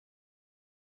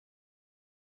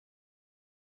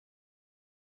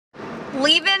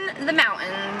leaving the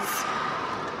mountains.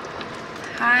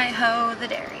 Hi-ho the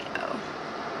dairy-o.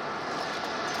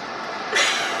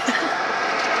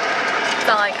 That's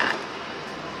all I got.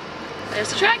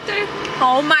 There's a tractor.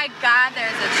 Oh my God,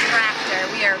 there's a tractor.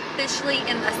 We are officially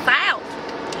in the South.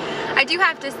 I do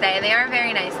have to say, they are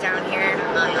very nice down here.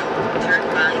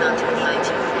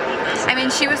 I mean,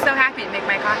 she was so happy to make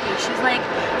my coffee. She was like,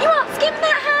 "You won't skim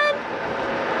that, hun?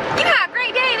 You have a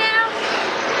great day now."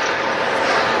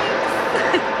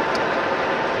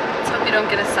 Let's hope you don't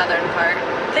get a southern part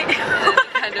in any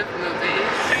kind of movie.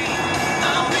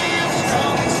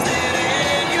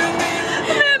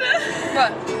 Amanda.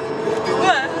 What?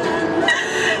 What?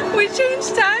 We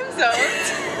changed time zones.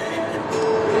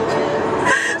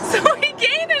 So we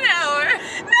gained an hour.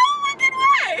 No fucking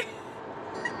way.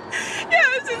 Yeah,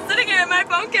 I was just sitting here and my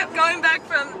phone kept going back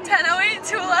from 10:08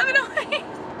 to 11:08.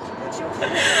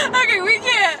 Okay, we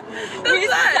can't.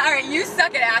 Alright, you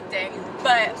suck at acting,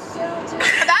 but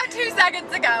about 2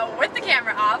 seconds ago, with the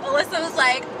camera off, Alyssa was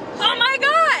like, "Oh my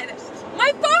God,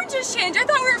 my phone just changed. I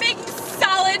thought we were making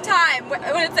solid time," when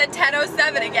it said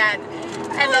 10:07 again.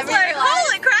 And I then was we like, realized,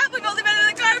 holy crap, we've only been in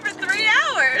the car for 3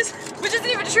 hours. which isn't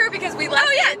even true because we left.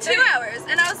 Oh yeah, 2 hours.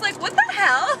 And I was like, what the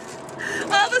hell?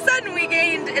 All of a sudden we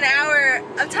gained an hour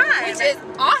of time. Which is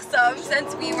awesome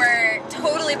since we were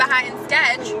totally behind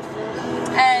sketch.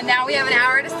 And now we have an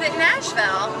hour to sit in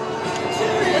Nashville.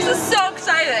 This is so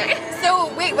exciting.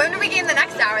 So wait, when do we gain the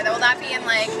next hour though? Will that be in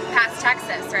like past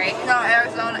Texas, right? No,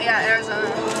 Arizona. Yeah, Arizona.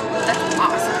 That's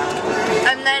awesome.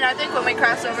 And then I think when we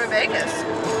cross over Vegas.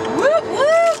 Whoop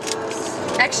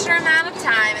whoop! Extra amount of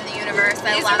time in the universe.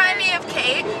 These remind me of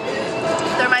Kate.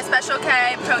 They're my Special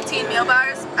K protein meal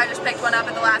bars. I just picked one up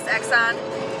at the last Exxon.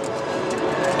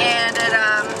 And it,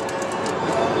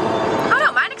 oh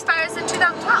no, mine expires in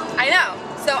 2012. I know.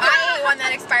 So I ate one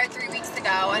that expired 3 weeks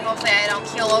ago, and hopefully I don't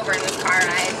keel over in this car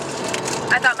ride.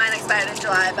 I thought mine expired in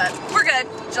July, but we're good.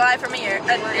 July from a year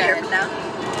from now.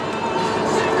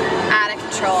 Out of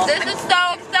control. This is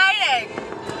so exciting.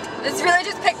 This really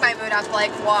just picked my mood up.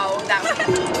 Like, whoa,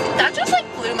 That just like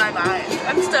blew my mind.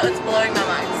 It's blowing my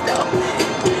mind still.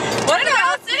 What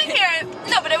I was sitting here,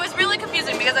 no, but it was really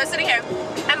confusing because I was sitting here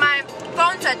and my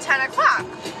phone said 10 o'clock.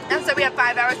 And so we have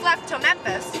 5 hours left till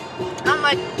Memphis. I'm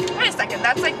like, wait a second,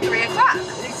 that's like 3 o'clock.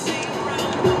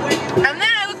 And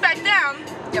then I looked back down.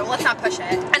 Yeah, well, let's not push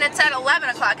it. And it said 11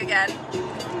 o'clock again.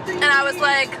 And I was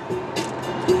like,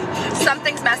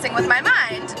 something's messing with my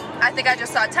mind. I think I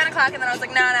just saw 10 o'clock and then I was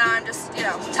like, no, I'm just, you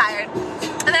know, tired.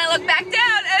 And then I look back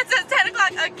down and it says 10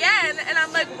 o'clock again and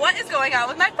I'm like, what is going on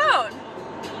with my phone?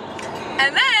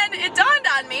 And then it dawned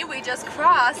on me, we just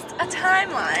crossed a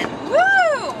timeline.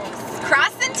 Woo!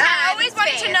 Crossing time. I always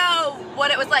wanted to know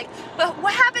what it was like. But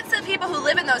what happens to the people who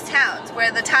live in those towns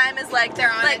where the time is like,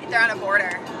 They're on a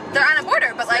border. They're on a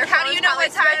border, but like, how do you know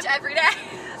what time? Every day.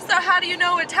 So how do you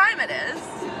know what time it is?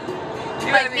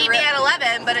 Like, meet me at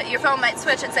 11, but your phone might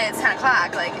switch and say it's 10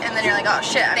 o'clock, like, and then you're like, oh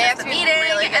shit, I They have missed to the be meeting,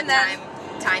 really good and then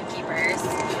timekeepers.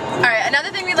 All right, another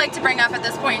thing we'd like to bring up at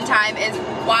this point in time is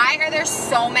why are there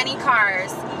so many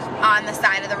cars on the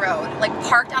side of the road, like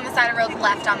parked on the side of the road,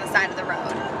 left on the side of the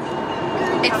road?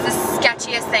 It's the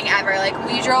sketchiest thing ever. Like,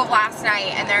 we drove last night,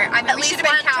 and we should have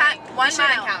been counting. One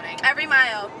mile. Every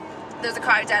mile, there's a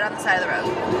car dead on the side of the road.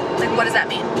 Like, what does that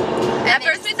mean? At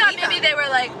first we thought maybe they were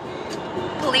like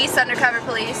police, undercover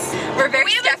police. We're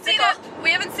very skeptical. We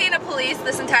haven't seen a police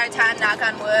this entire time, knock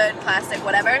on wood, plastic,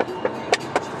 whatever.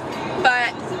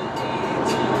 But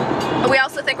we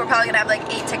also think we're probably gonna have like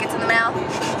 8 tickets in the mail.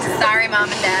 Sorry, Mom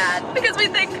and Dad. Because we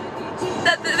think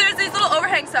that there's these little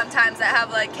overhangs sometimes that have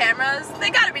like cameras.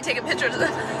 They gotta be taking pictures of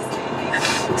us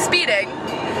speeding,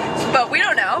 but we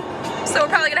don't know. So we're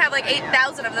probably gonna have like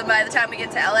 8,000 of them by the time we get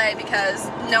to LA because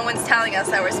no one's telling us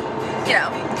that we're, you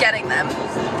know, getting them.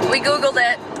 We Googled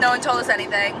it, no one told us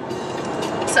anything.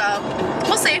 So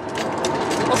we'll see.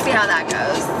 We'll see how that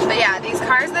goes. But yeah, these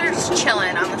cars that are just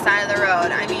chilling on the side of the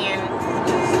road, I mean,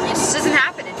 it just doesn't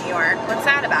happen in New York. What's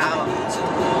that about?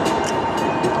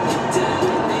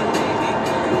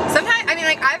 Sometimes, I mean,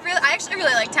 like, I actually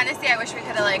really like Tennessee. I wish we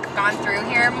could have like gone through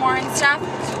here more and stuff.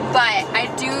 But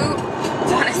I do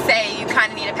want to say you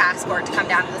kind of need a passport to come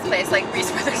down to this place, like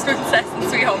Reese Witherspoon says in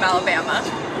Sweet Home Alabama.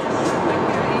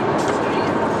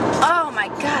 Oh my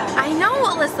god. I know,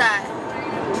 Alyssa.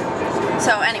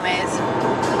 So anyways,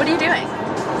 what are you doing?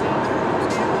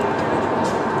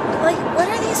 Like, what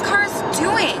are these cars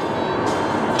doing?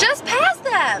 Just pass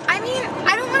them! I mean,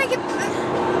 I don't want to get...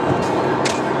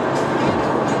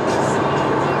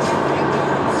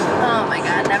 Oh my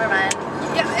god, never mind.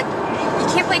 Yeah, you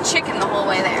can't play chicken the whole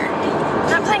way there. I'm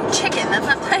not playing chicken, that's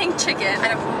not playing chicken. I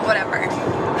don't, whatever.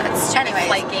 That's stupid Anyways,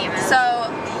 flight game is. so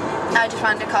I just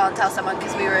wanted to call and tell someone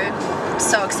because we were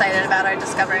so excited about our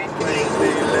discovery.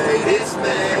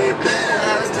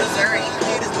 That was Missouri.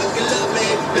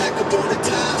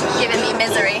 Giving me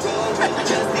misery.